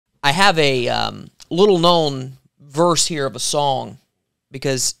I have a little-known verse here of a song,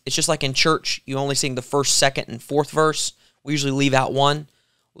 because it's just like in church, you only sing the first, second, and fourth verse. We usually leave out one.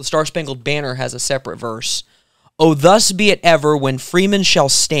 Well, the Star-Spangled Banner has a separate verse. Oh, thus be it ever when freemen shall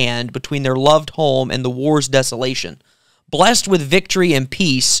stand between their loved home and the war's desolation. Blessed with victory and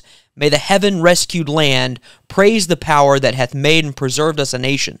peace, may the heaven-rescued land praise the power that hath made and preserved us a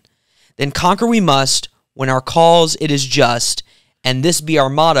nation. Then conquer we must, when our cause it is just, and this be our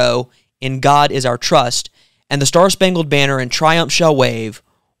motto, in God is our trust, and the Star-Spangled Banner in triumph shall wave,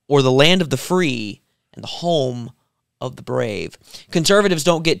 o'er the land of the free and the home of the brave. Conservatives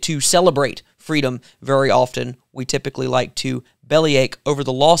don't get to celebrate freedom very often. We typically like to bellyache over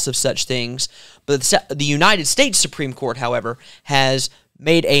the loss of such things. But the United States Supreme Court, however, has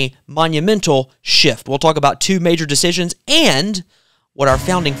made a monumental shift. We'll talk about two major decisions and what our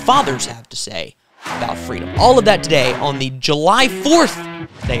founding fathers have to say about freedom. All of that today on the July 4th,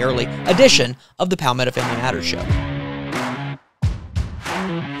 day early, edition of the Palmetto Family Matters Show.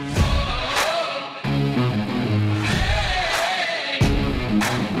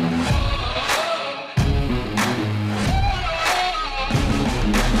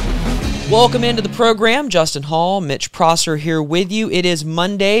 Welcome into the program. Justin Hall, Mitch Prosser here with you. It is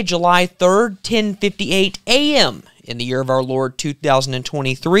Monday, July 3rd, 10:58 a.m. in the year of our Lord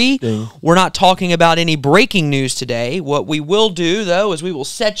 2023. Dang. We're not talking about any breaking news today. What we will do, though, is we will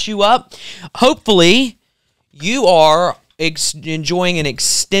set you up. Hopefully, you are enjoying an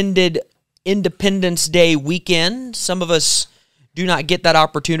extended Independence Day weekend. Some of us do not get that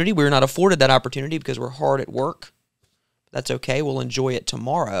opportunity. We're not afforded that opportunity because we're hard at work. That's okay. We'll enjoy it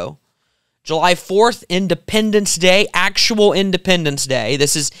tomorrow. July 4th, Independence Day, actual Independence Day.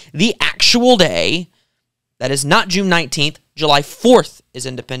 This is the actual day. That is not June 19th. July 4th is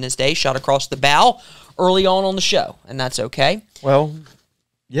Independence Day, shot across the bow early on the show, and that's okay. Well,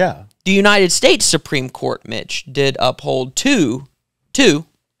 yeah. The United States Supreme Court, Mitch, did uphold two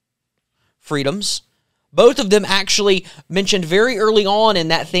freedoms. Both of them actually mentioned very early on in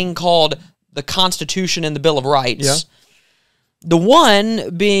that thing called the Constitution and the Bill of Rights. Yeah. The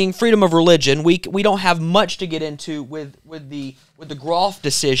one being freedom of religion. We don't have much to get into with the Groff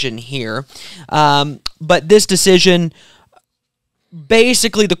decision here, but this decision,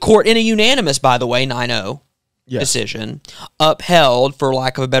 basically the court, in a unanimous, by the way, 9-0 decision, upheld, for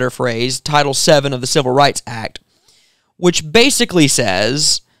lack of a better phrase, Title VII of the Civil Rights Act, which basically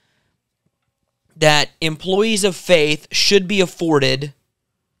says that employees of faith should be afforded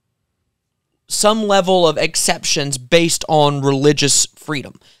some level of exceptions based on religious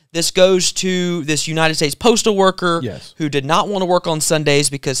freedom. This goes to this United States postal worker who did not want to work on Sundays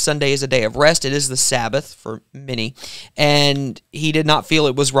because Sunday is a day of rest. It is the Sabbath for many, and he did not feel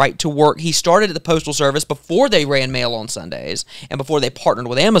it was right to work. He started at the Postal Service before they ran mail on Sundays and before they partnered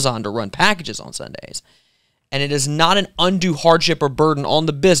with Amazon to run packages on Sundays. And it is not an undue hardship or burden on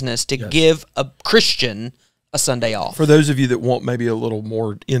the business to give a Christian a Sunday off. For those of you that want maybe a little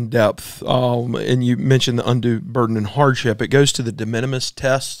more in-depth, and you mentioned the undue burden and hardship, it goes to the de minimis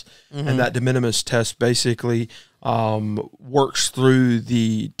test, and that de minimis test basically works through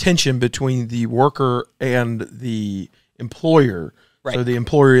the tension between the worker and the employer. Right. So the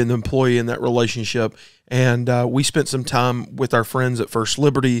employer and the employee in that relationship. And we spent some time with our friends at First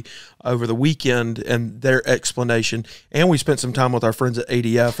Liberty over the weekend and their explanation. And we spent some time with our friends at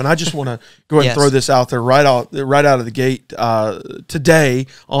ADF. And I just want to go ahead and throw this out there right out of the gate today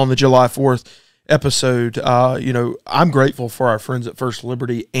on the July 4th episode. You know, I'm grateful for our friends at First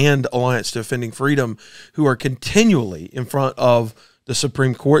Liberty and Alliance Defending Freedom who are continually in front of the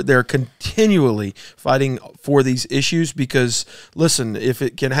Supreme Court. They're continually fighting for these issues because, listen, if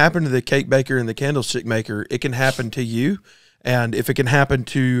it can happen to the cake baker and the candlestick maker, it can happen to you. And if it can happen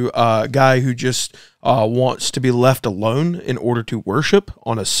to a guy who just wants to be left alone in order to worship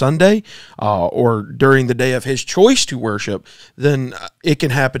on a Sunday or during the day of his choice to worship, then it can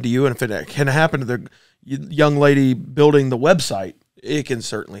happen to you. And if it can happen to the young lady building the website, it can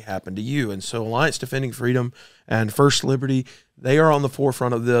certainly happen to you. And so Alliance Defending Freedom and First Liberty, they are on the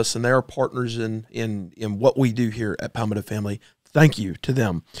forefront of this, and they are partners in what we do here at Palmetto Family. Thank you to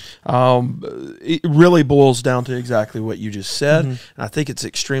them. It really boils down to exactly what you just said. And I think it's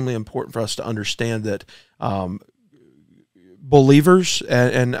extremely important for us to understand that believers,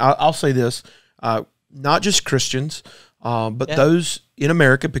 and I'll say this, not just Christians, but those in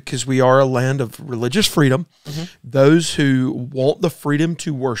America, because we are a land of religious freedom, those who want the freedom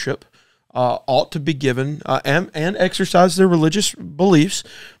to worship ought to be given and exercise their religious beliefs,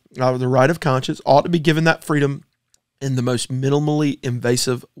 the right of conscience, ought to be given that freedom in the most minimally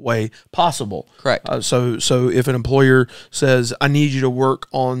invasive way possible. Correct. So if an employer says, I need you to work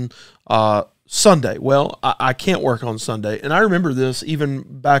on Sunday, well, I can't work on Sunday. And I remember this even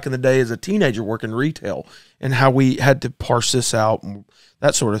back in the day as a teenager working retail and how we had to parse this out and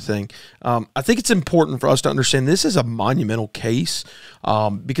that sort of thing. I think it's important for us to understand this is a monumental case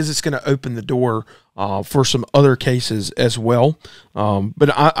because it's going to open the door for some other cases as well. But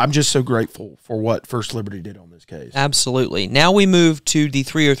I'm just so grateful for what First Liberty did on this case. Absolutely. Now we move to the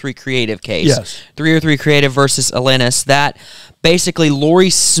 303 Creative case. Yes. 303 Creative versus Atlantis. That basically Lori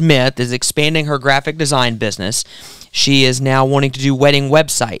Smith is expanding her graphic design business. She is now wanting to do wedding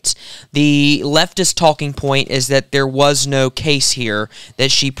websites. The leftist talking point is that there was no case here,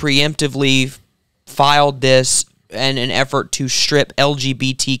 that she preemptively filed this in an effort to strip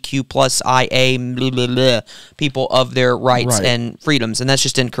LGBTQ plus IA people of their rights and freedoms, and that's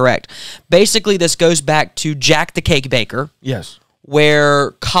just incorrect. Basically, this goes back to Jack the Cake Baker. Yes.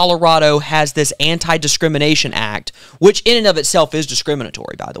 Where Colorado has this anti-discrimination act, which in and of itself is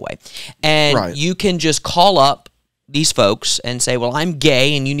discriminatory, by the way. And you can just call up these folks and say, well, I'm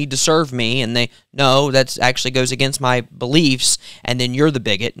gay and you need to serve me. And they, no, that actually goes against my beliefs. And then you're the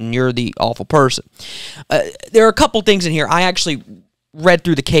bigot and you're the awful person. There are a couple things in here. I actually read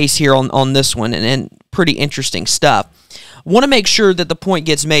through the case here on this one and pretty interesting stuff. Want to make sure that the point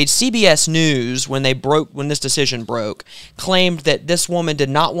gets made. CBS News, when this decision broke, claimed that this woman did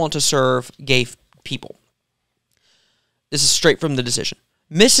not want to serve gay people. This is straight from the decision.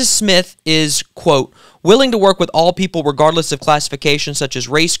 Mrs. Smith is, quote, willing to work with all people regardless of classification such as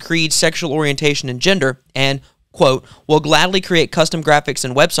race, creed, sexual orientation, and gender, and, quote, will gladly create custom graphics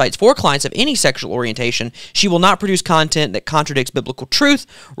and websites for clients of any sexual orientation. She will not produce content that contradicts biblical truth,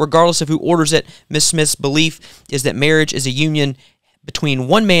 regardless of who orders it. Ms. Smith's belief is that marriage is a union between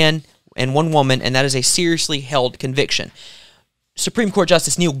one man and one woman, and that is a seriously held conviction. Supreme Court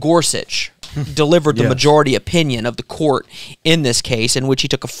Justice Neil Gorsuch delivered the majority opinion of the court in this case, in which he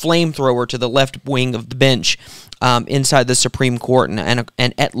took a flamethrower to the left wing of the bench inside the Supreme Court and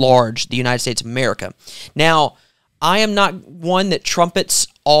at large the United States of America. Now, I am not one that trumpets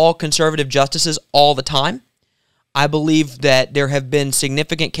all conservative justices all the time. I believe that there have been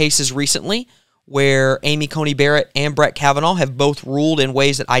significant cases recently where Amy Coney Barrett and Brett Kavanaugh have both ruled in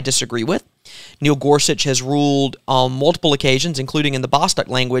ways that I disagree with. Neil Gorsuch has ruled on multiple occasions, including in the Bostock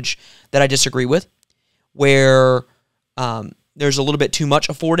language, that I disagree with, where there's a little bit too much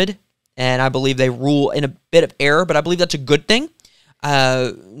afforded, and I believe they rule in a bit of error, but I believe that's a good thing.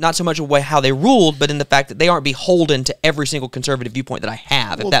 Not so much a way how they ruled, but in the fact that they aren't beholden to every single conservative viewpoint that I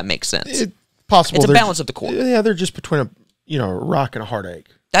have, if that makes sense. It's a balance of the court. Yeah, they're just between a rock and a heartache.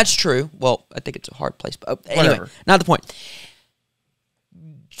 That's true. Well, I think it's a hard place, but anyway, not the point.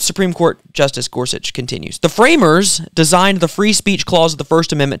 Supreme Court Justice Gorsuch continues. The framers designed the free speech clause of the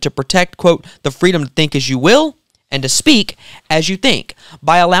First Amendment to protect, quote, the freedom to think as you will and to speak as you think.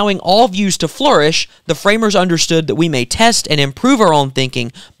 By allowing all views to flourish, the framers understood that we may test and improve our own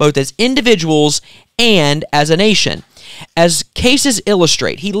thinking, both as individuals and as a nation. As cases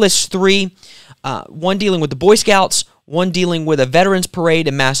illustrate, he lists three, one dealing with the Boy Scouts, one dealing with a veterans parade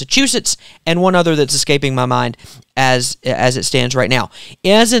in Massachusetts, and one other that's escaping my mind as it stands right now.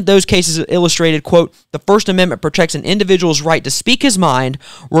 As in those cases illustrated, quote, the First Amendment protects an individual's right to speak his mind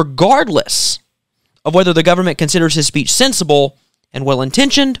regardless of whether the government considers his speech sensible and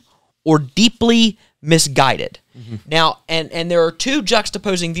well-intentioned or deeply misguided. Mm-hmm. Now, and there are two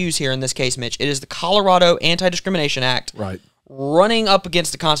juxtaposing views here in this case, Mitch. It is the Colorado Anti-Discrimination Act running up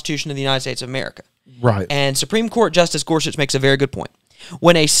against the Constitution of the United States of America. Right. And Supreme Court Justice Gorsuch makes a very good point.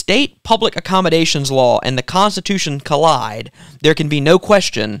 When a state public accommodations law and the Constitution collide, there can be no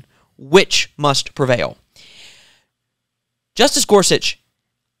question which must prevail. Justice Gorsuch,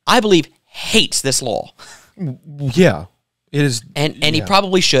 I believe, hates this law. Yeah, it is. And he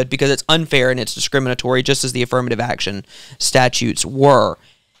probably should, because it's unfair and it's discriminatory, just as the affirmative action statutes were.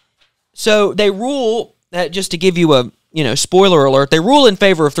 So they rule, just to give you a spoiler alert, they rule in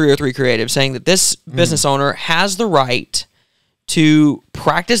favor of 303 Creative, saying that this business owner has the right to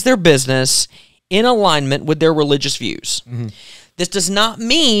practice their business in alignment with their religious views. Mm-hmm. This does not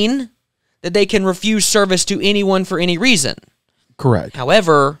mean that they can refuse service to anyone for any reason. Correct.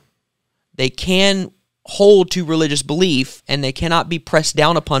 However, they can hold to religious belief, and they cannot be pressed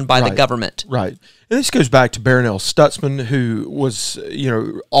down upon by the government. Right. And this goes back to Barronelle Stutzman, who was,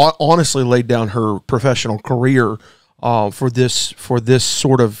 honestly laid down her professional career for this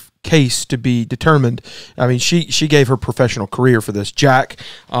sort of case to be determined. I mean, she gave her professional career for this. Jack,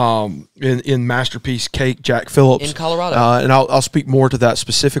 in Masterpiece Cake, Jack Phillips. In Colorado. And I'll speak more to that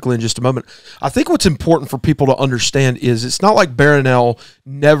specifically in just a moment. I think what's important for people to understand is it's not like Barronell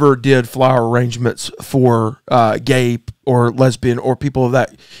never did flower arrangements for gay or lesbian or people of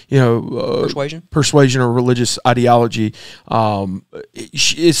that, persuasion or religious ideology.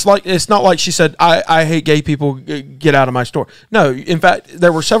 It's not like she said, I hate gay people, get out of my store. No, in fact,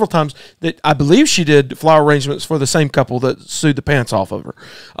 there were several times that I believe she did flower arrangements for the same couple that sued the pants off of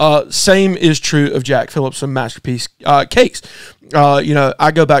her. Same is true of Jack Phillips and Masterpiece Cakes.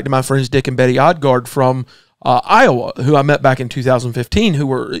 I go back to my friends Dick and Betty Odgard from Iowa, who I met back in 2015, who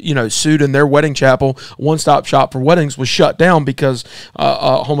were, sued in their wedding chapel. One-stop shop for weddings was shut down because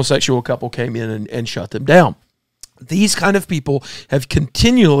a homosexual couple came in and shut them down. These kind of people have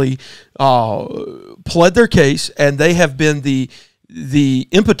continually pled their case, and they have been the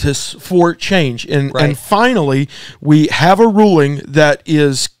impetus for change. And finally, we have a ruling that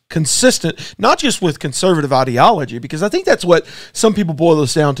is consistent, not just with conservative ideology, because I think that's what some people boil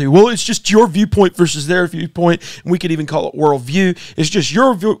this down to. Well, it's just your viewpoint versus their viewpoint, and we could even call it worldview. It's just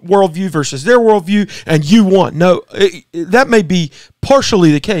your worldview versus their worldview, and you won. No, that may be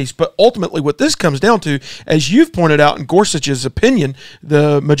partially the case, but ultimately what this comes down to, as you've pointed out in Gorsuch's opinion,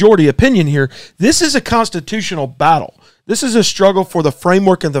 the majority opinion here, this is a constitutional battle. This is a struggle for the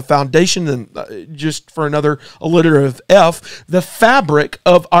framework and the foundation, and just for another alliterative F, the fabric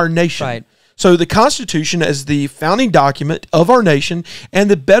of our nation. Right. So the Constitution as the founding document of our nation and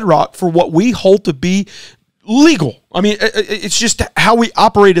the bedrock for what we hold to be legal. I mean, it's just how we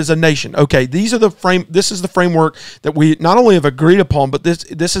operate as a nation. Okay, this is the framework that we not only have agreed upon, but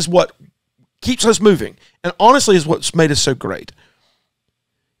this is what keeps us moving, and honestly is what's made us so great.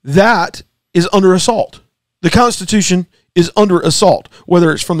 That is under assault. The Constitution is under assault,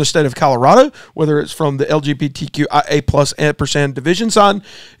 whether it's from the state of Colorado, whether it's from the LGBTQIA plus % division side,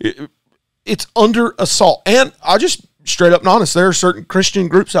 it's under assault. And I just straight up and honest, there are certain Christian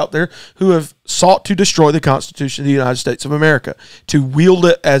groups out there who have sought to destroy the Constitution of the United States of America, to wield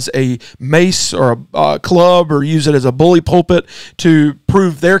it as a mace or a club, or use it as a bully pulpit to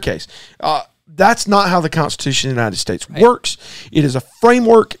prove their case. That's not how the Constitution of the United States works. It is a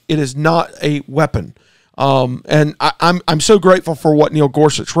framework. It is not a weapon. And I'm so grateful for what Neil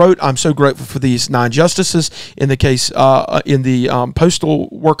Gorsuch wrote. I'm so grateful for these 9 justices in the case, in the postal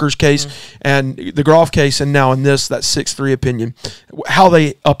workers case, and the Groff case, and now in this, that 6-3 opinion, how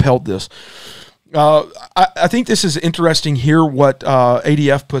they upheld this. I think this is interesting here what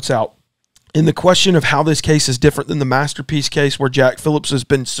ADF puts out. In the question of how this case is different than the Masterpiece case, where Jack Phillips has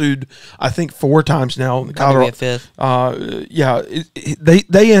been sued, I think 4 times now. Maybe a 5th.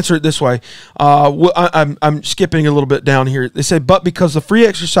 They answer it this way. I'm skipping a little bit down here. They say, but because the free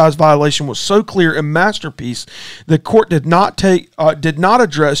exercise violation was so clear in Masterpiece, the court did not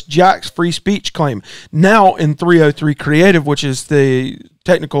address Jack's free speech claim. Now in 303 Creative, which is the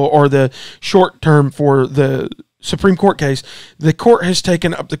technical or the short term for the Supreme Court case, the court has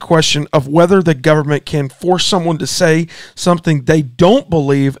taken up the question of whether the government can force someone to say something they don't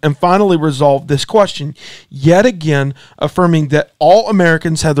believe, and finally resolve this question, yet again affirming that all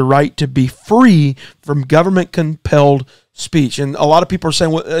Americans have the right to be free from government-compelled speech. And a lot of people are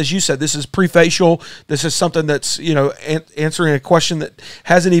saying, well, as you said, this is pre-facial. This is something that's, answering a question that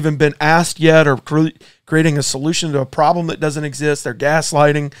hasn't even been asked yet, or creating a solution to a problem that doesn't exist. They're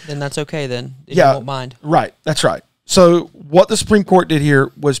gaslighting. Then that's okay then, if you won't mind. Right. That's right. So what the Supreme Court did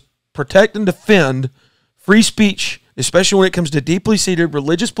here was protect and defend free speech, especially when it comes to deeply seated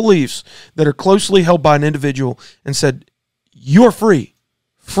religious beliefs that are closely held by an individual, and said, you're free.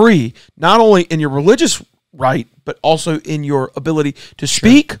 Free, not only in your religious right, but also in your ability to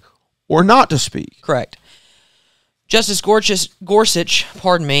speak or not to speak. Correct. Justice Gorsuch,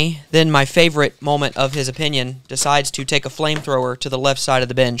 then my favorite moment of his opinion, decides to take a flamethrower to the left side of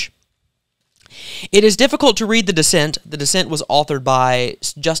the bench. It is difficult to read the dissent. The dissent was authored by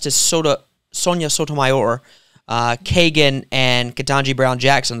Justice Sonia Sotomayor, Kagan, and Ketanji Brown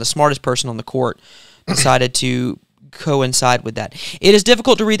Jackson, the smartest person on the court, decided to coincide with that. It is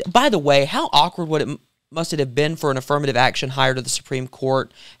difficult to read. By the way, how awkward must it have been for an affirmative action hire to the Supreme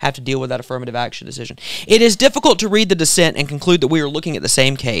Court have to deal with that affirmative action decision? It is difficult to read the dissent and conclude that we are looking at the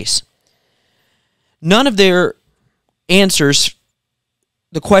same case. None of their answers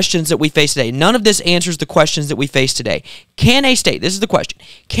the questions that we face today. None of this answers the questions that we face today. Can a state, this is the question,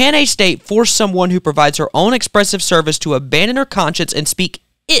 can a state force someone who provides her own expressive service to abandon her conscience and speak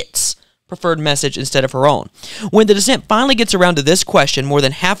its preferred message instead of her own? When the dissent finally gets around to this question, more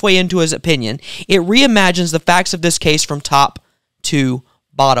than halfway into his opinion, it reimagines the facts of this case from top to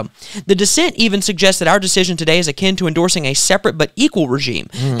Bottom. The dissent even suggests that our decision today is akin to endorsing a separate but equal regime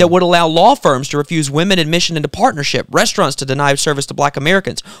that would allow law firms to refuse women admission into partnership, restaurants to deny service to black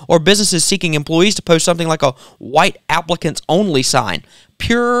Americans, or businesses seeking employees to post something like a white applicants only sign.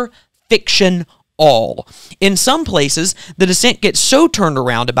 Pure fiction all. In some places, the dissent gets so turned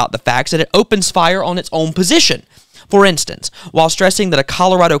around about the facts that it opens fire on its own position. For instance, while stressing that a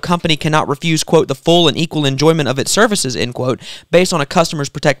Colorado company cannot refuse, quote, the full and equal enjoyment of its services, end quote, based on a customer's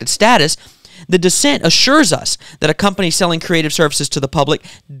protected status, the dissent assures us that a company selling creative services to the public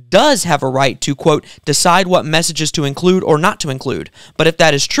does have a right to, quote, decide what messages to include or not to include. But if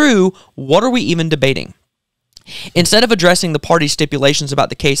that is true, what are we even debating? Instead of addressing the party's stipulations about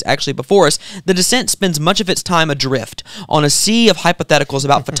the case actually before us, the dissent spends much of its time adrift on a sea of hypotheticals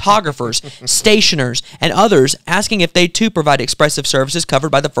about photographers, stationers, and others asking if they too provide expressive services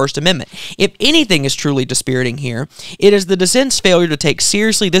covered by the First Amendment. If anything is truly dispiriting here, it is the dissent's failure to take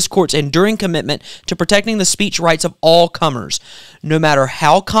seriously this court's enduring commitment to protecting the speech rights of all comers, no matter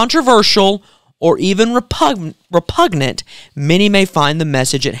how controversial or even repugnant many may find the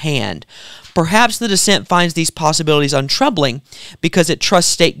message at hand. Perhaps the dissent finds these possibilities untroubling because it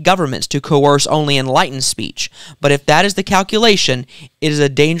trusts state governments to coerce only enlightened speech. But if that is the calculation, it is a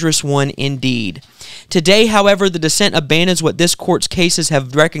dangerous one indeed. Today, however, the dissent abandons what this court's cases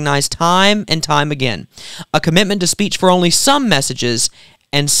have recognized time and time again. A commitment to speech for only some messages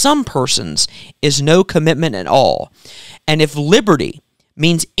and some persons is no commitment at all. And if liberty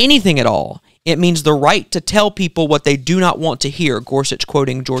means anything at all, it means the right to tell people what they do not want to hear. Gorsuch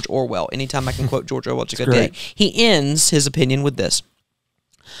quoting George Orwell. Anytime I can quote George Orwell, it's a good day. He ends his opinion with this.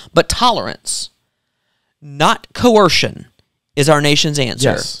 But tolerance, not coercion, is our nation's answer.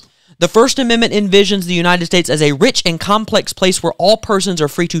 Yes. The First Amendment envisions the United States as a rich and complex place where all persons are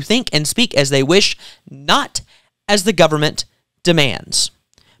free to think and speak as they wish, not as the government demands.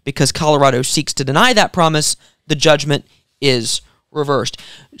 Because Colorado seeks to deny that promise, the judgment is reversed.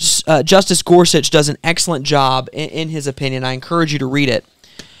 Justice Gorsuch does an excellent job, in his opinion. I encourage you to read it,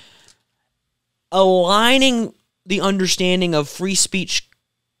 aligning the understanding of free speech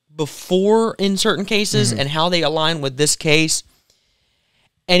before in certain cases and how they align with this case.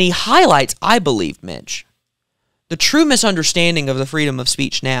 And he highlights, I believe, Mitch, the true misunderstanding of the freedom of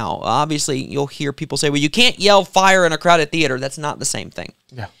speech now. Obviously, you'll hear people say, well, you can't yell fire in a crowded theater. That's not the same thing.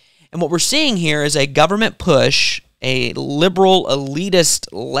 Yeah. And what we're seeing here is a government push, a liberal, elitist,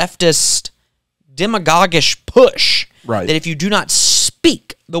 leftist, demagogish push that if you do not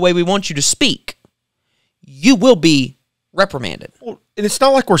speak the way we want you to speak, you will be reprimanded. Well, and it's not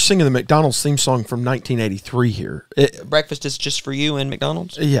like we're singing the McDonald's theme song from 1983 here. Breakfast is just for you and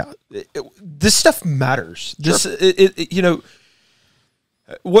McDonald's? Yeah. This stuff matters. Sure. You know,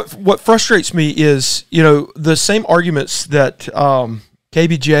 what frustrates me is, you know, the same arguments that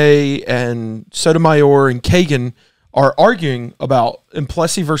KBJ and Sotomayor and Kagan are arguing about in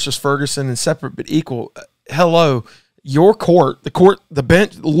Plessy versus Ferguson and separate but equal. Hello, your court, the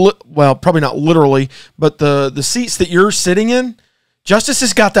bench, well, probably not literally, but the seats that you're sitting in,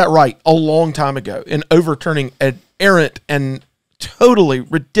 justices got that right a long time ago in overturning an errant and totally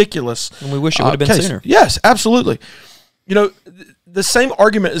ridiculous. And we wish it would have been case. sooner. Yes, absolutely. You know, the same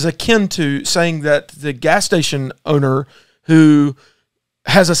argument is akin to saying that the gas station owner who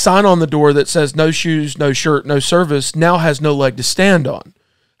has a sign on the door that says no shoes, no shirt, no service, now has no leg to stand on.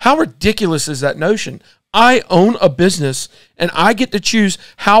 How ridiculous is that notion? I own a business and I get to choose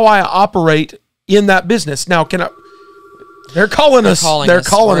how I operate in that business. Now, can I? They're calling us. They're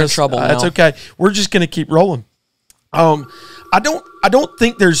calling us. Trouble That's okay. We're just going to keep rolling. I don't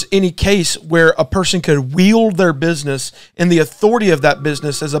think there's any case where a person could wield their business and the authority of that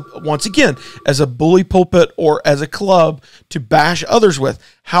business as a bully pulpit or as a club to bash others with.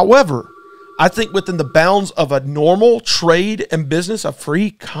 However, I think within the bounds of a normal trade and business, a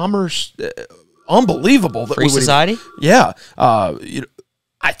free commerce, unbelievable that free society. Yeah, you know,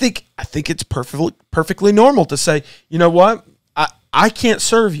 I think it's perfectly normal to say, you know what, I can't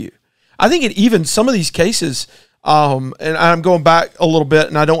serve you. I think in even some of these cases. And I'm going back a little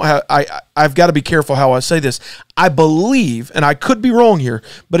bit, and I've got to be careful how I say this. I believe, and I could be wrong here,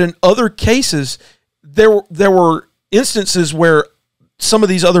 but in other cases, there were instances where some of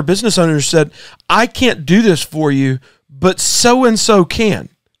these other business owners said, "I can't do this for you, but so and so can."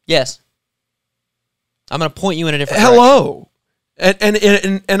 Yes, I'm going to point you in a different Hello.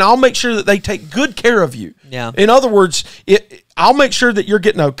 And I'll make sure that they take good care of you. Yeah. In other words, I'll make sure that you're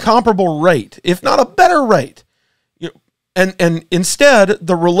getting a comparable rate, if not a better rate. And instead,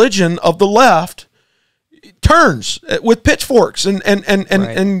 the religion of the left turns with pitchforks and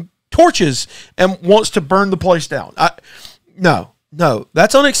torches and wants to burn the place down. No, No,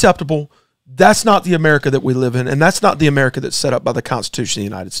 that's unacceptable. That's not the America that we live in, and that's not the America that's set up by the Constitution of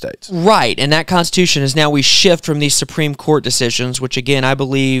the United States. Right, and that Constitution is now we shift from these Supreme Court decisions, which again I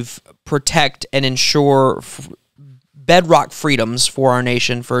believe protect and ensure bedrock freedoms for our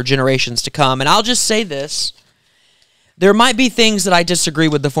nation for generations to come. And I'll just say this. There might be things that I disagree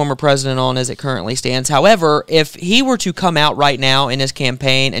with the former president on as it currently stands. However, if he were to come out right now in his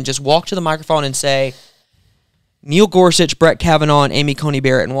campaign and just walk to the microphone and say, Neil Gorsuch, Brett Kavanaugh, and Amy Coney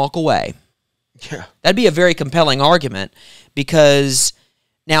Barrett, and walk away, yeah, that'd be a very compelling argument, because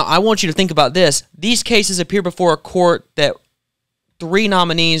now I want you to think about this. These cases appear before a court that 3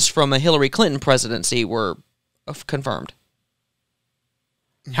 nominees from a Hillary Clinton presidency were confirmed.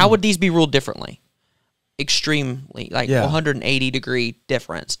 Mm-hmm. How would these be ruled differently? Extremely, 180-degree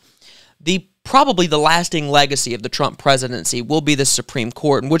difference. Probably the lasting legacy of the Trump presidency will be the Supreme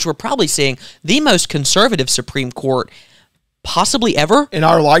Court, in which we're probably seeing the most conservative Supreme Court possibly ever. In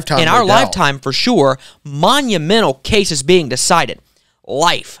our lifetime. In our lifetime, for sure. Monumental cases being decided.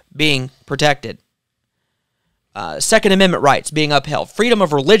 Life being protected. Second Amendment rights being upheld. Freedom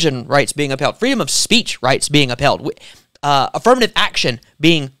of religion rights being upheld. Freedom of speech rights being upheld. Affirmative action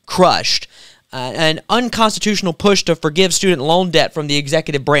being crushed. An unconstitutional push to forgive student loan debt from the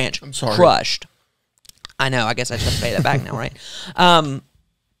executive branch. I'm sorry. Crushed. I know. I guess I should have to pay that back now, right?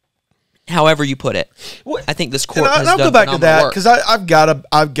 However you put it, I think this court has done phenomenal work. I'll go back to that because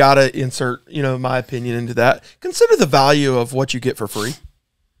I've got to insert my opinion into that. Consider the value of what you get for free.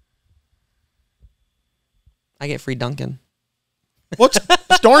 I get free Dunkin'. Well,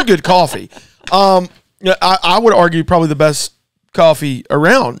 it's darn good coffee. I would argue probably the best coffee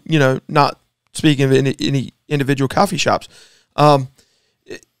around. Not speaking of any individual coffee shops. For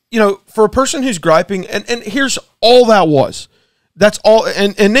a person who's griping, and here's all that was. That's all.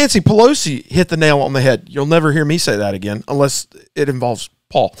 And Nancy Pelosi hit the nail on the head. You'll never hear me say that again unless it involves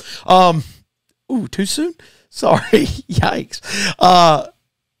Paul. Ooh, too soon? Sorry. Yikes.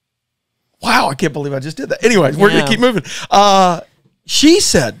 Wow, I can't believe I just did that. Anyways, we're going to keep moving. She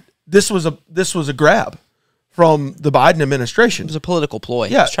said this was a grab from the Biden administration. It was a political ploy.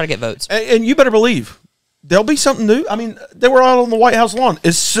 Yeah. Just trying to get votes. And you better believe there'll be something new. I mean, they were out on the White House lawn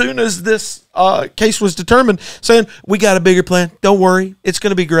as soon as this case was determined, saying, we got a bigger plan. Don't worry. It's going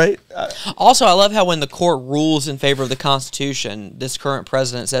to be great. Also, I love how when the court rules in favor of the Constitution, this current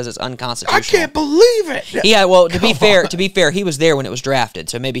president says it's unconstitutional. I can't believe it. Yeah, well, to be fair, he was there when it was drafted,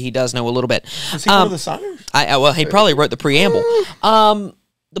 so maybe he does know a little bit. Was he one of the signers? Well, he probably wrote the preamble.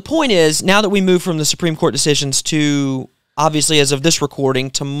 The point is, now that we move from the Supreme Court decisions to, obviously, as of this recording,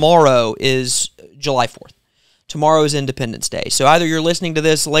 tomorrow is July 4th. Tomorrow is Independence Day. So either you're listening to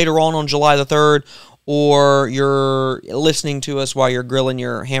this later on July the 3rd, or you're listening to us while you're grilling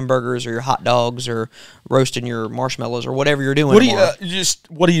your hamburgers or your hot dogs or roasting your marshmallows or whatever you're doing. What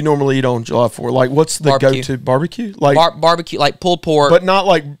do you normally eat on July 4th? Like, what's the go-to barbecue? Like barbecue, like pulled pork. But not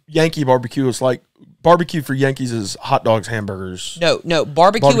like Yankee barbecue. It's like barbecue for Yankees is hot dogs, hamburgers. No.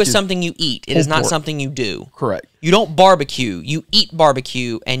 Barbecue is something you eat. It is not something you do. Correct. You don't barbecue. You eat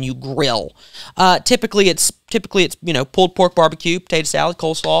barbecue and you grill. Typically it's pulled pork barbecue, potato salad,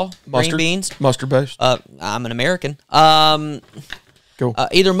 coleslaw, green beans, mustard based. I'm an American. Cool.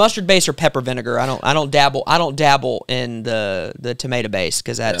 Either mustard base or pepper vinegar. I don't dabble in the tomato base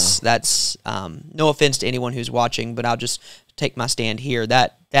because that's no offense to anyone who's watching, but I'll just take my stand here.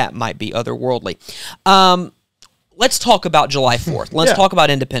 That might be otherworldly. Let's talk about July 4th. Let's talk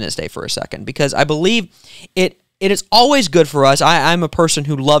about Independence Day for a second, because I believe it is always good for us. I'm a person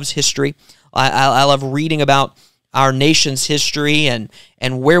who loves history. I love reading about our nation's history and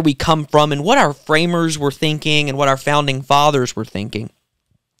where we come from and what our framers were thinking and what our founding fathers were thinking.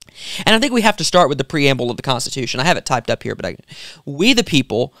 And I think we have to start with the preamble of the Constitution. I have it typed up here, but we the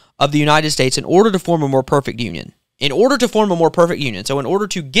people of the United States, in order to form a more perfect union, so in order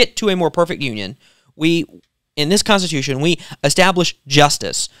to get to a more perfect union, in this Constitution, we establish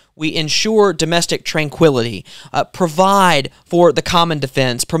justice, we ensure domestic tranquility, provide for the common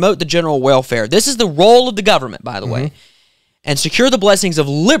defense, promote the general welfare. This is the role of the government, by the way, and secure the blessings of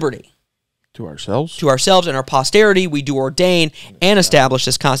liberty. To ourselves and our posterity, we do ordain and establish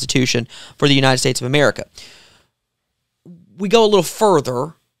this Constitution for the United States of America. We go a little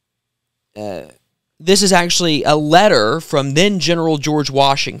further. This is actually a letter from then General George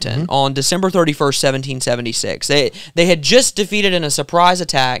Washington on December 31st, 1776. They had just defeated in a surprise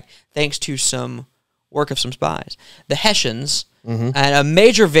attack, thanks to some work of some spies, the Hessians, and a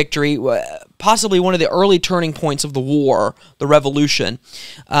major victory, possibly one of the early turning points of the war, the Revolution.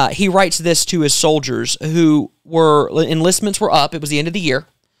 He writes this to his soldiers enlistments were up. It was the end of the year.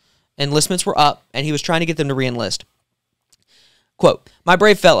 Enlistments were up, and he was trying to get them to re-enlist. Quote, "My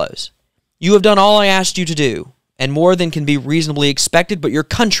brave fellows, you have done all I asked you to do, and more than can be reasonably expected, but your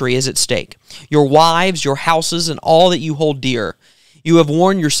country is at stake. Your wives, your houses, and all that you hold dear. You have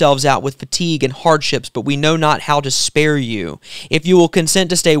worn yourselves out with fatigue and hardships, but we know not how to spare you. If you will consent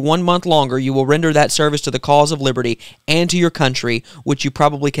to stay 1 month longer, you will render that service to the cause of liberty and to your country, which you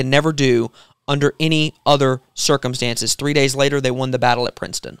probably can never do under any other circumstances." 3 days later, they won the battle at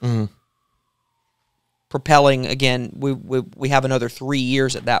Princeton. Mm. Propelling, again, we have another 3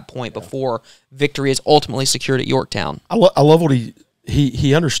 years at that point before victory is ultimately secured at Yorktown. I love what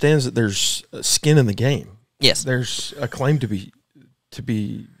he understands that there's skin in the game. Yes. There's a claim to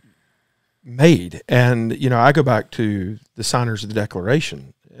be made. And, I go back to the signers of the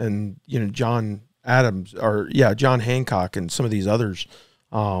Declaration and, John Hancock and some of these others.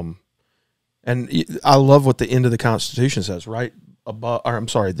 And I love what the end of the Constitution says, right above,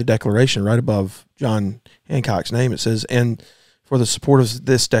 the Declaration, right above John Hancock's name. It says, "And for the support of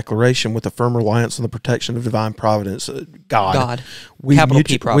this declaration, with a firm reliance on the protection of divine providence, God, capital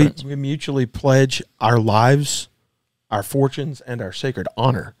P Providence, we mutually pledge our lives, our fortunes, and our sacred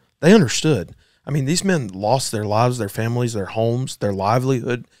honor." They understood. I mean, these men lost their lives, their families, their homes, their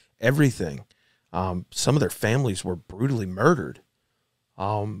livelihood, everything. Some of their families were brutally murdered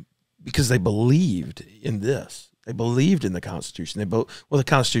because they believed in this. They believed in the Constitution. The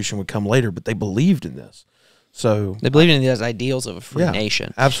Constitution would come later, but they believed in this. So they believed in these ideals of a free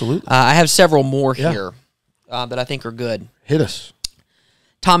nation. Absolutely. I have several more here that I think are good. Hit us.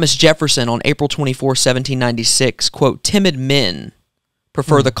 Thomas Jefferson on April 24, 1796, quote, "Timid men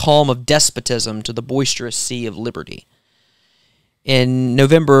prefer the calm of despotism to the boisterous sea of liberty." In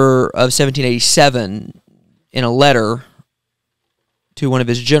November of 1787, in a letter to one of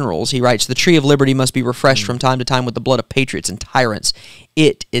his generals, he writes, "The tree of liberty must be refreshed from time to time with the blood of patriots and tyrants.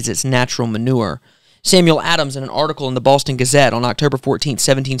 It is its natural manure." Samuel Adams, in an article in the Boston Gazette on October 14,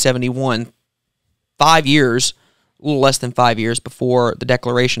 1771, 5 years, a little less than 5 years before the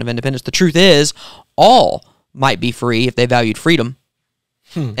Declaration of Independence, "The truth is, all might be free if they valued freedom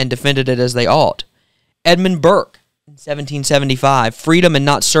and defended it as they ought." Edmund Burke, in 1775, "Freedom and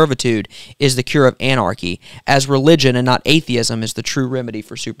not servitude is the cure of anarchy, as religion and not atheism is the true remedy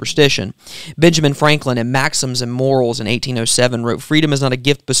for superstition." Benjamin Franklin, in Maxims and Morals in 1807, wrote, "Freedom is not a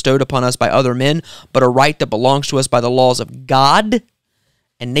gift bestowed upon us by other men, but a right that belongs to us by the laws of God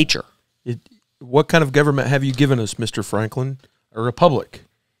and nature." What kind of government have you given us, Mr. Franklin? A republic,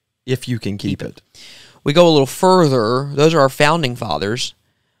 if you can keep it. We go a little further. Those are our founding fathers.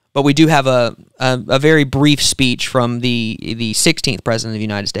 But we do have a very brief speech from the 16th President of the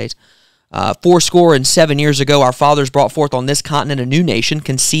United States. 407 years ago, our fathers brought forth on this continent a new nation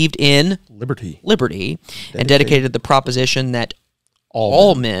conceived in liberty and dedicated to the proposition that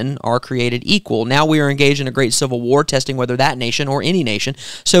all men are created equal. Now we are engaged in a great civil war, testing whether that nation or any nation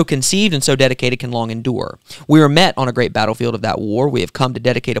so conceived and so dedicated can long endure. We are met on a great battlefield of that war. We have come to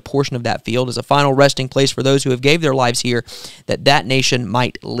dedicate a portion of that field as a final resting place for those who have gave their lives here that that nation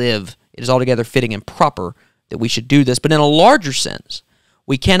might live. It is altogether fitting and proper that we should do this. But in a larger sense,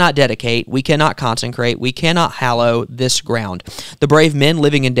 we cannot dedicate, we cannot consecrate, we cannot hallow this ground. The brave men,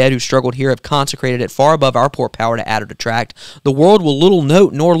 living and dead, who struggled here have consecrated it far above our poor power to add or detract. The world will little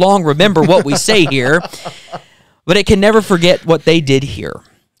note nor long remember what we say here, but it can never forget what they did here.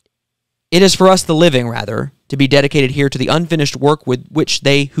 It is for us, the living, rather, to be dedicated here to the unfinished work with which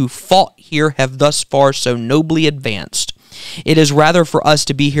they who fought here have thus far so nobly advanced. It is rather for us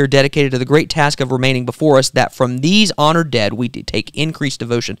to be here dedicated to the great task of remaining before us, that from these honored dead we take increased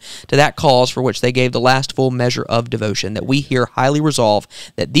devotion to that cause for which they gave the last full measure of devotion, that we here highly resolve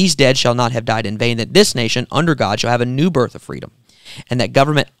that these dead shall not have died in vain, that this nation, under God, shall have a new birth of freedom, and that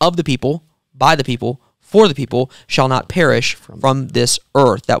government of the people, by the people, for the people, shall not perish from this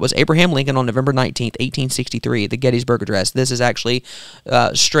earth. That was Abraham Lincoln on November 19th, 1863, the Gettysburg Address. This is actually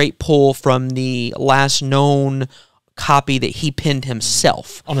straight pull from the last known copy that he penned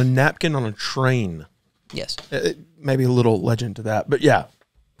himself. On a napkin on a train. Yes. Maybe a little legend to that, but yeah,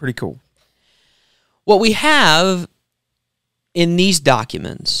 pretty cool. What we have in these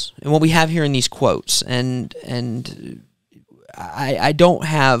documents, and what we have here in these quotes, and I don't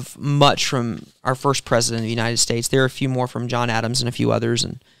have much from our first president of the United States. There are a few more from John Adams and a few others,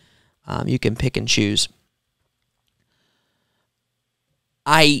 and you can pick and choose.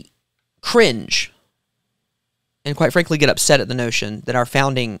 I cringe and quite frankly get upset at the notion that our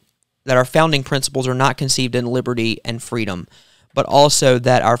founding principles are not conceived in liberty and freedom, but also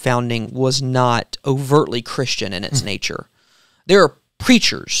that our founding was not overtly Christian in its nature. There are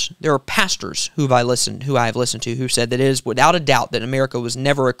preachers, there are pastors who I have listened to who said that it is without a doubt that America was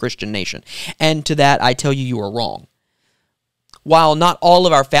never a Christian nation. And to that, I tell you, you are wrong. while not all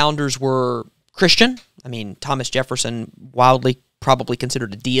of our founders were Christian, I mean, Thomas Jefferson, wildly probably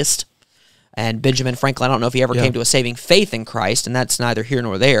considered a deist, and Benjamin Franklin, I don't know if he ever came to a saving faith in Christ, and that's neither here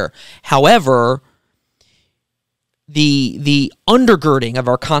nor there. However, the undergirding of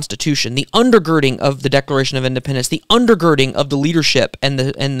our Constitution, the undergirding of the Declaration of Independence, the undergirding of the leadership and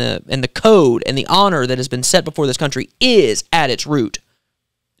the code and the honor that has been set before this country is at its root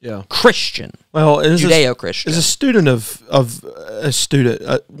Christian. Well, Judeo-Christian. As a student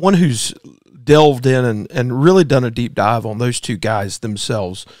one who's delved in and really done a deep dive on those two guys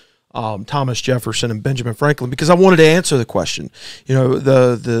themselves, Thomas Jefferson and Benjamin Franklin, because I wanted to answer the question. You know,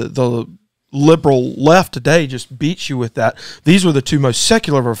 the liberal left today just beats you with that. These were the two most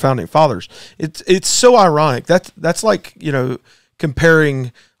secular of our founding fathers. It's so ironic. That's like, you know,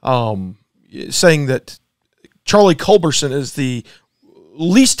 comparing, saying that Charlie Culberson is the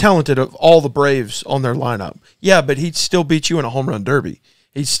least talented of all the Braves on their lineup. Yeah, but he'd still beat you in a home run derby.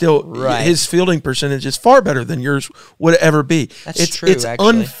 He's still his fielding percentage is far better than yours would ever be. That's true. It's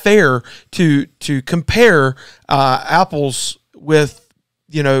unfair to compare apples with,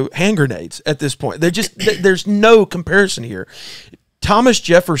 you know, hand grenades at this point. There's no comparison here. Thomas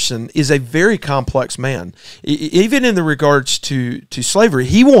Jefferson is a very complex man. Even in the regards to slavery,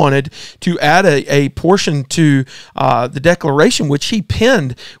 he wanted to add a portion to the Declaration, which he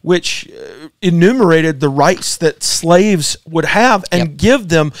penned, which enumerated the rights that slaves would have and give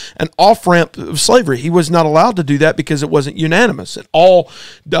them an off-ramp of slavery. He was not allowed to do that because it wasn't unanimous. And all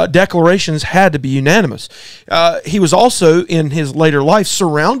declarations had to be unanimous. He was also, in his later life,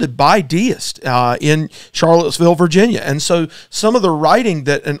 surrounded by deists in Charlottesville, Virginia. And so some of the writing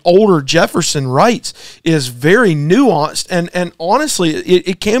that an older Jefferson writes is very nuanced, and honestly,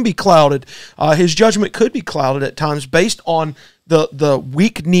 it can be clouded. His judgment could be clouded at times based on the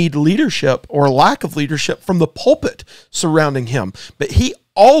weak-kneed leadership or lack of leadership from the pulpit surrounding him. But he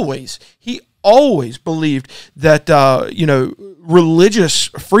always believed that you know, religious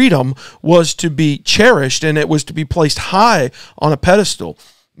freedom was to be cherished and it was to be placed high on a pedestal.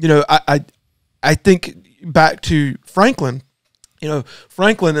 You know, I think back to Franklin. You know,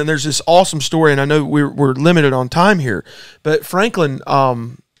 Franklin, and there's this awesome story, and I know we're limited on time here, but Franklin,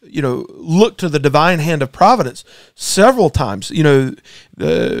 you know, looked to the divine hand of providence several times. You know,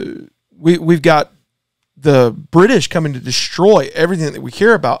 we've got the British coming to destroy everything that we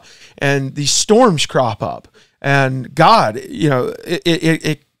care about, and these storms crop up, and God, you know,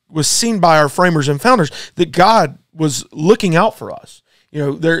 it was seen by our framers and founders that God was looking out for us. You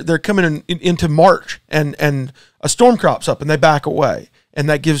know, they're coming into March, and a storm crops up, and they back away, and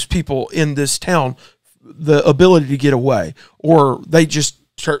that gives people in this town the ability to get away, or they just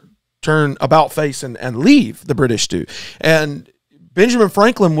turn about face and leave. The British do, and Benjamin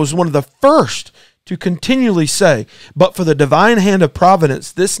Franklin was one of the first to continually say, "But for the divine hand of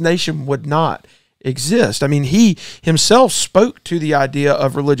providence, this nation would not exist." I mean, he himself spoke to the idea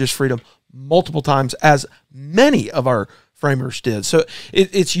of religious freedom multiple times, as many of our framers did. So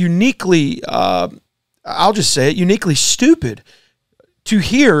it's uniquely, I'll just say it, uniquely stupid to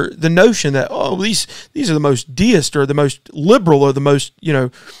hear the notion that, oh, these are the most deist or the most liberal or the most, you know,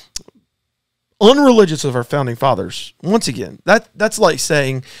 unreligious of our founding fathers. Once again, that's like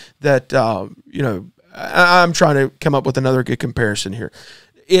saying that, you know, I'm trying to come up with another good comparison here.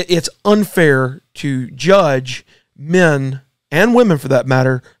 It's unfair to judge men and women, for that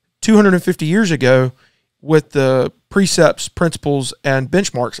matter, 250 years ago with the precepts, principles, and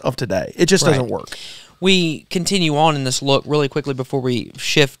benchmarks of today. It just doesn't work. We continue on in this look really quickly before we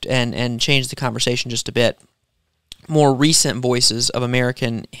shift and change the conversation just a bit. More recent voices of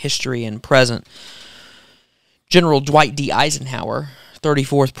American history and present. General Dwight D. Eisenhower,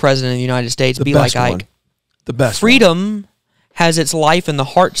 34th President of the United States, be like Ike. The best Freedom has its life in the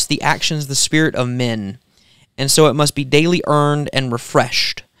hearts, the actions, the spirit of men, and so it must be daily earned and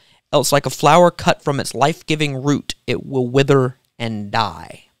refreshed. Else, like a flower cut from its life-giving root, it will wither and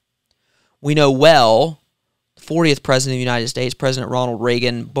die. We know well, the 40th President of the United States, President Ronald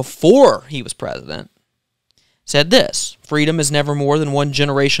Reagan, before he was president, said this: freedom is never more than one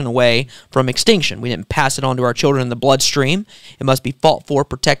generation away from extinction. We didn't pass it on to our children in the bloodstream. It must be fought for,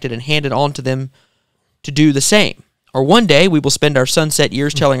 protected, and handed on to them to do the same. Or one day we will spend our sunset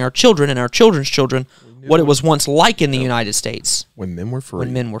years telling our children and our children's children what it was once like in the United States. When men were free.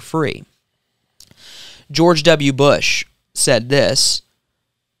 When men were free. George W. Bush said this.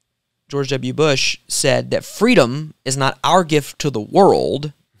 George W. Bush said that freedom is not our gift to the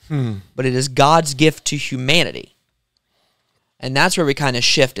world, but it is God's gift to humanity. And that's where we kind of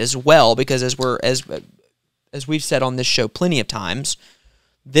shift as well, because as we've said on this show plenty of times,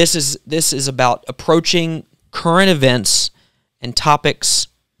 this is about approaching current events and topics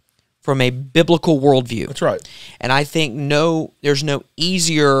from a biblical worldview. That's right. And I think there's no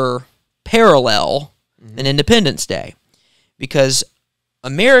easier parallel than Independence Day, because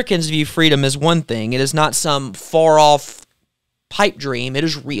Americans view freedom as one thing. It is not some far-off pipe dream. It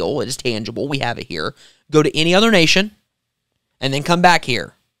is real. It is tangible. We have it here. Go to any other nation and then come back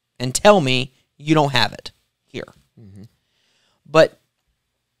here and tell me you don't have it here. But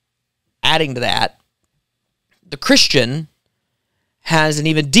adding to that, the Christian has an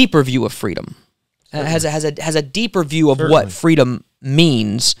even deeper view of freedom. Has a deeper view of what freedom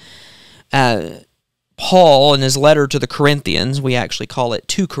means. Paul, in his letter to the Corinthians, we actually call it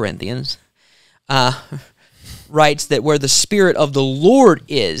 2 Corinthians, writes that where the Spirit of the Lord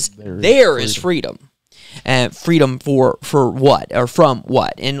is, there is freedom. And freedom for what, or from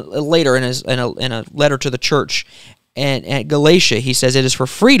what? And later in a letter to the church and at Galatia, he says it is for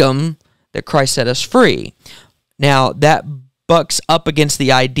freedom that Christ set us free. Now that bucks up against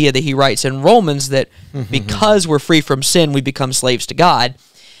the idea that he writes in Romans that because we're free from sin, we become slaves to God.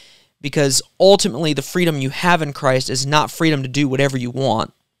 Because ultimately, the freedom you have in Christ is not freedom to do whatever you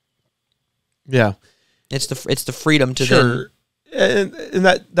want. Yeah, it's the freedom to then. And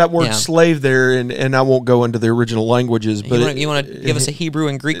that word slave there, and I won't go into the original languages, but you want to give us a Hebrew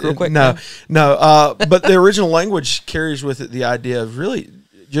and Greek real quick? No. But the original language carries with it the idea of really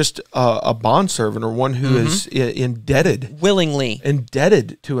just a bondservant, or one who is willingly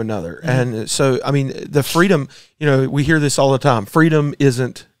indebted to another. And so, I mean, the freedom, we hear this all the time. Freedom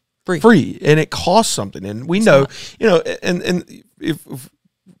isn't free, and it costs something. And we know, and if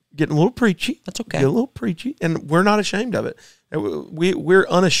getting a little preachy, that's okay. Get a little preachy, and we're not ashamed of it. We're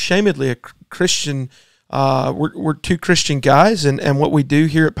unashamedly a Christian. We're 2 Christian guys, and what we do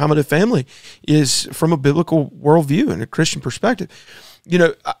here at Palmetto Family is from a biblical worldview and a Christian perspective.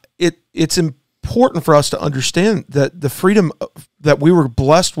 It's important for us to understand that the freedom that we were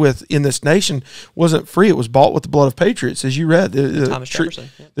blessed with in this nation wasn't free. It was bought with the blood of patriots, as you read,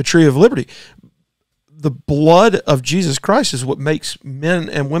 the tree of liberty. The blood of Jesus Christ is what makes men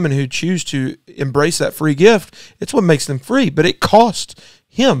and women who choose to embrace that free gift, it's what makes them free. But it cost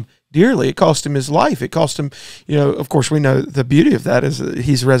him dearly. It cost him his life. It cost him, of course, we know the beauty of that is that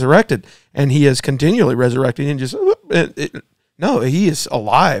he's resurrected, and he is continually resurrecting, and he is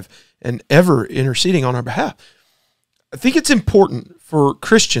alive and ever interceding on our behalf. I think it's important for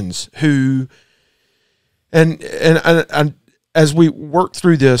Christians who, and as we work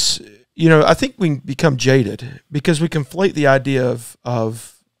through this, I think we become jaded because we conflate the idea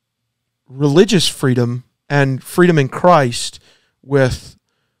of religious freedom and freedom in Christ with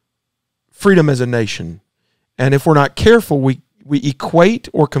freedom as a nation. And if we're not careful, we equate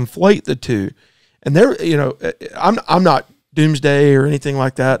or conflate the two. And there, I'm not doomsday or anything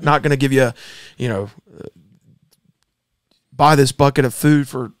like that. Not going to give you, buy this bucket of food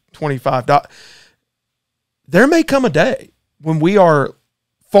for $25. There may come a day when we are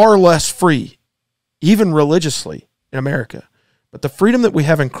far less free, even religiously, in America. But the freedom that we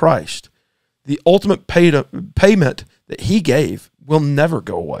have in Christ, the ultimate payment that he gave, will never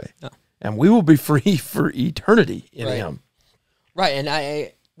go away. No. And we will be free for eternity in him. Right,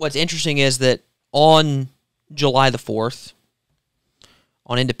 and what's interesting is that on July the 4th,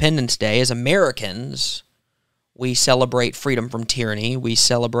 on Independence Day, as Americans, we celebrate freedom from tyranny. We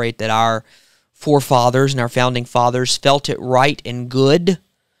celebrate that our forefathers and our founding fathers felt it right and good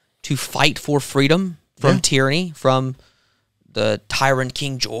to fight for freedom from tyranny, from the tyrant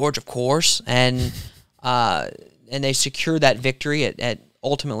King George, of course, and they secured that victory at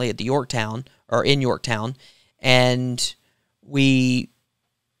ultimately at the Yorktown, or in Yorktown, and we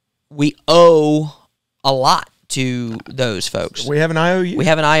owe a lot to those folks. We have an IOU. We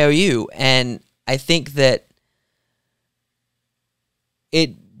have an IOU, and I think that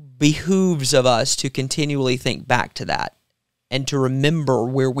it behooves of us to continually think back to that and to remember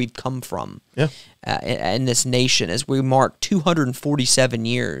where we've come from in this nation as we mark 247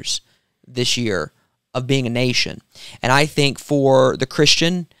 years this year of being a nation. And I think for the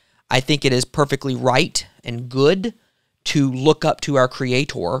Christian, I think it is perfectly right and good to look up to our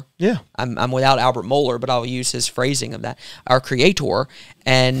Creator. Yeah. I'm without Albert Mohler, but I'll use his phrasing of that, our Creator,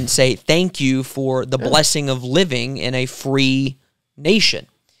 and say thank you for the blessing of living in a free nation,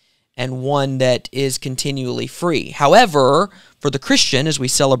 and one that is continually free. However, for the Christian, as we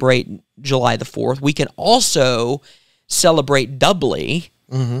celebrate July the 4th, we can also celebrate doubly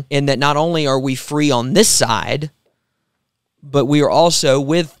in that not only are we free on this side, but we are also,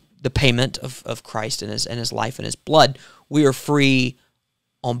 with the payment of Christ and his life and his blood, we are free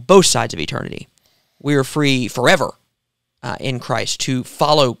on both sides of eternity. We are free forever in Christ to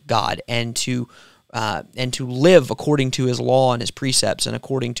follow God and to and to live according to his law and his precepts and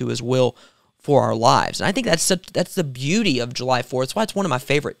according to his will for our lives. And I think that's the beauty of July 4th. That's why it's one of my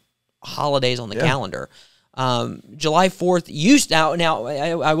favorite holidays on the calendar. July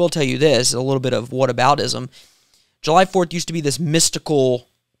 4th I will tell you this, a little bit of whataboutism. July 4th used to be this mystical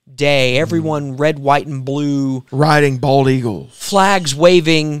day. Everyone red, white, and blue. Riding bald eagles. Flags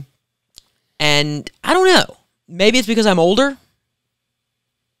waving. And I don't know. Maybe it's because I'm older.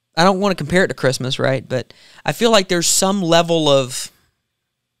 I don't want to compare it to Christmas, right? But I feel like there's some level of...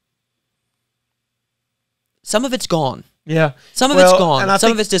 Some of it's gone. Yeah. Some of it's gone.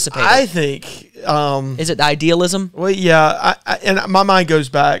 Some of it's dissipated. I think... is it idealism? Well, yeah. And my mind goes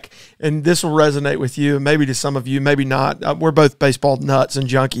back, and this will resonate with you, and maybe to some of you, maybe not. We're both baseball nuts and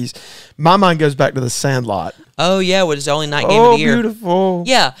junkies. My mind goes back to the Sandlot. Oh, yeah. What is the only night game of the year? Oh, beautiful.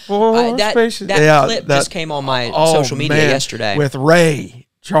 Yeah. That clip just came on my social media yesterday. With Ray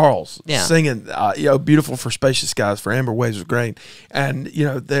Charles singing, "Beautiful for Spacious Skies, for Amber Waves of Grain." And,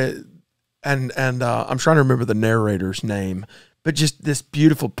 And I'm trying to remember the narrator's name, but just this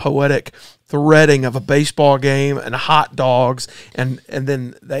beautiful poetic threading of a baseball game and hot dogs, and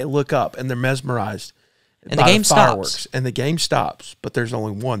then they look up and they're mesmerized. And the game stops. And the game stops, but there's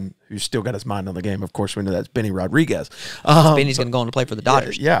only one who's still got his mind on the game. Of course, we know that's Benny Rodriguez. Benny's going to go on to play for the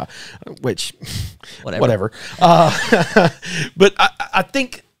Dodgers. Yeah, which, whatever. But I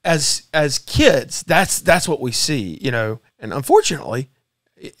think as kids, that's what we see, and unfortunately,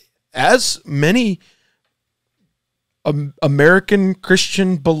 as many American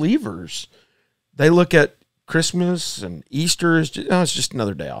Christian believers, they look at Christmas and Easter as it's just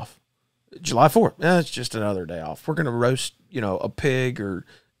another day off. July 4th, it's just another day off. We're going to roast, a pig or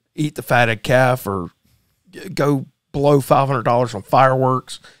eat the fatted calf or go blow $500 on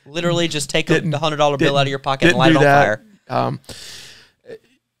fireworks. Literally just take the $100 bill out of your pocket and light it on fire.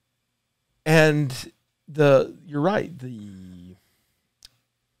 And you're right, the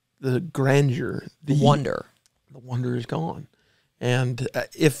grandeur, the wonder is gone. And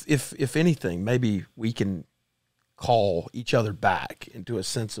if anything, maybe we can call each other back into a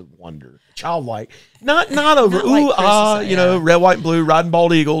sense of wonder, childlike, not over red, white, and blue, riding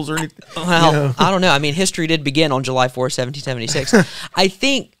bald eagles or anything. Well, I don't know. I mean, history did begin on July 4th, 1776. I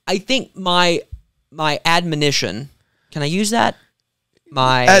think my admonition, can I use that?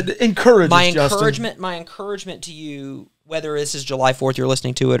 My encouragement to you, whether this is July 4th you're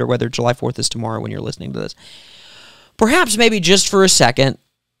listening to it or whether July 4th is tomorrow when you're listening to this, perhaps maybe just for a second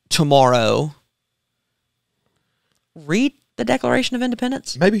tomorrow, read the Declaration of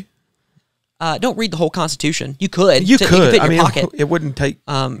Independence. Maybe. Don't read the whole Constitution. You could. You could. Fit in your pocket. It wouldn't take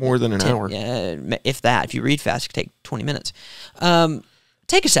more than an hour. If that. If you read fast, it could take 20 minutes.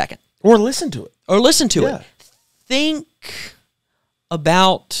 Take a second. Or listen to it. It. Think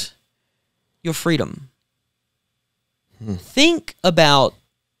about your freedom. Think about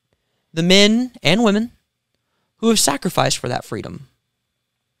the men and women who have sacrificed for that freedom.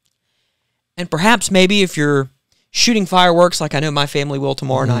 And perhaps maybe if you're shooting fireworks like I know my family will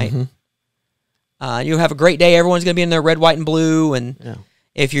tomorrow night, you'll have a great day. Everyone's going to be in their red, white, and blue. And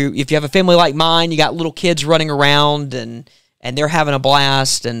if you have a family like mine, you got little kids running around and they're having a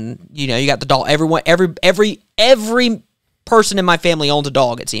blast. And you got the dog. Every person in my family owns a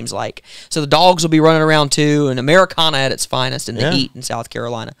dog, it seems like. So the dogs will be running around too, and Americana at its finest in the heat in South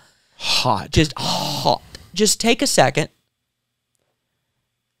Carolina. Just hot. Just take a second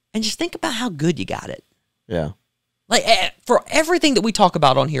and just think about how good you got it. Yeah. Like, for everything that we talk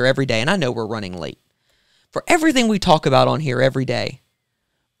about on here every day, and I know we're running late, for everything we talk about on here every day,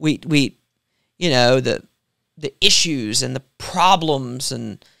 we the issues and the problems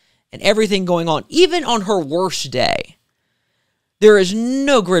and everything going on, even on her worst day, there is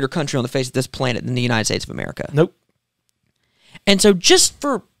no greater country on the face of this planet than the United States of America. Nope. And so if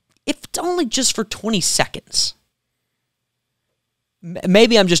it's only just for 20 seconds,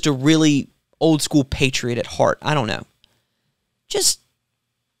 maybe I'm just a really old school patriot at heart. I don't know. Just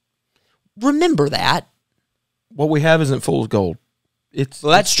remember that. What we have isn't fool's gold.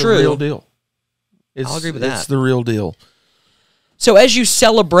 That's true. The real deal. I'll agree with that. It's the real deal. So as you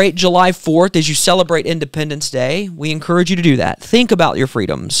celebrate July 4th, as you celebrate Independence Day, we encourage you to do that. Think about your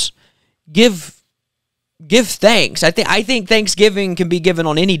freedoms. Give thanks. I think Thanksgiving can be given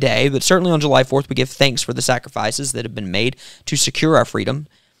on any day, but certainly on July 4th, we give thanks for the sacrifices that have been made to secure our freedom.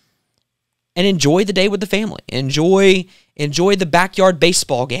 And enjoy the day with the family. Enjoy the backyard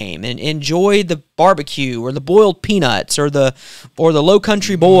baseball game, and enjoy the barbecue or the boiled peanuts or the low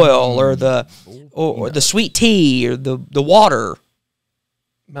country boil or the sweet tea or the water.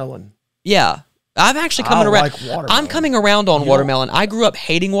 Melon. Yeah. I'm actually coming around. Like watermelon. I'm coming around on watermelon. I grew up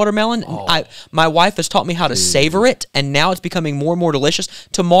hating watermelon. My wife has taught me how to savor it, and now it's becoming more and more delicious.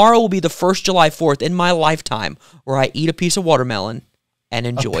 Tomorrow will be the first July 4th in my lifetime where I eat a piece of watermelon and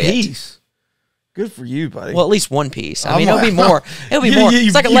enjoy it. Good for you, buddy. Well, at least one piece. I mean, it'll be more. It'll be more.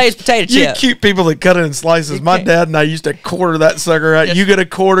 It's like a Lay's potato chip. Cute people that cut it in slices. My dad and I used to quarter that sucker out. You get a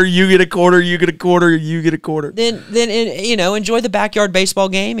quarter, you get a quarter, you get a quarter, you get a quarter. Then enjoy the backyard baseball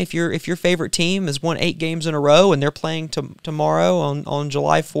game. If your favorite team has won 8 games in a row and they're playing tomorrow on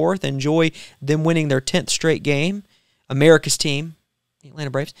July 4th, enjoy them winning their 10th straight game. America's team, the Atlanta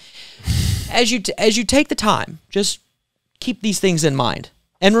Braves. As you take the time, just keep these things in mind.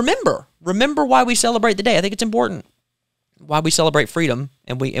 And remember why we celebrate the day. I think it's important. Why we celebrate freedom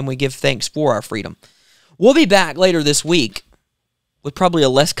and we give thanks for our freedom. We'll be back later this week with probably a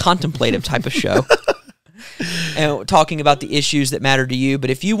less contemplative type of show and talking about the issues that matter to you. But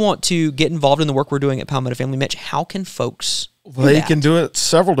if you want to get involved in the work we're doing at Palmetto Family, Mitch, how can folks do They that? can do it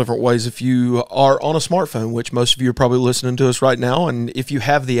several different ways. If you are on a smartphone, which most of you are probably listening to us right now, and if you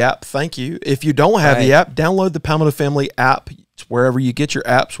have the app, thank you. If you don't have the app, download the Palmetto Family app. It's wherever you get your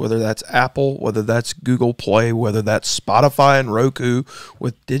apps, whether that's Apple, whether that's Google Play, whether that's Spotify and Roku,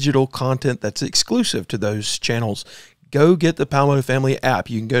 with digital content that's exclusive to those channels. Go get the Palmetto Family app.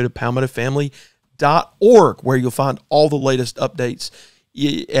 You can go to palmettofamily.org, where you'll find all the latest updates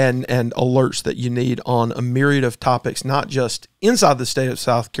and alerts that you need on a myriad of topics, not just inside the state of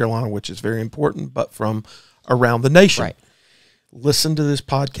South Carolina, which is very important, but from around the nation. Right. Listen to this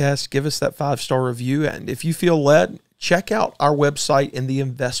podcast, give us that 5-star review, and if you feel led, check out our website in the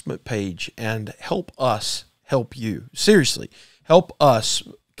investment page and help us help you. Seriously, help us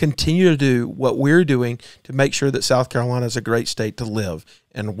continue to do what we're doing to make sure that South Carolina is a great state to live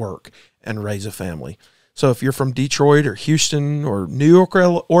and work and raise a family. So if you're from Detroit or Houston or New York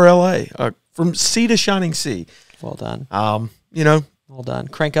or LA, from sea to shining sea. Well done. Well done.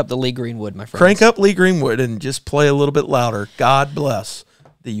 Crank up the Lee Greenwood, my friend. Crank up Lee Greenwood and just play a little bit louder. God bless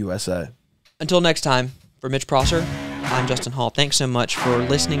the USA. Until next time, for Mitch Prosser, I'm Justin Hall. Thanks so much for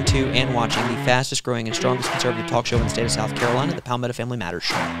listening to and watching the fastest growing and strongest conservative talk show in the state of South Carolina, the Palmetto Family Matters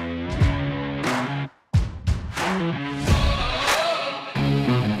Show.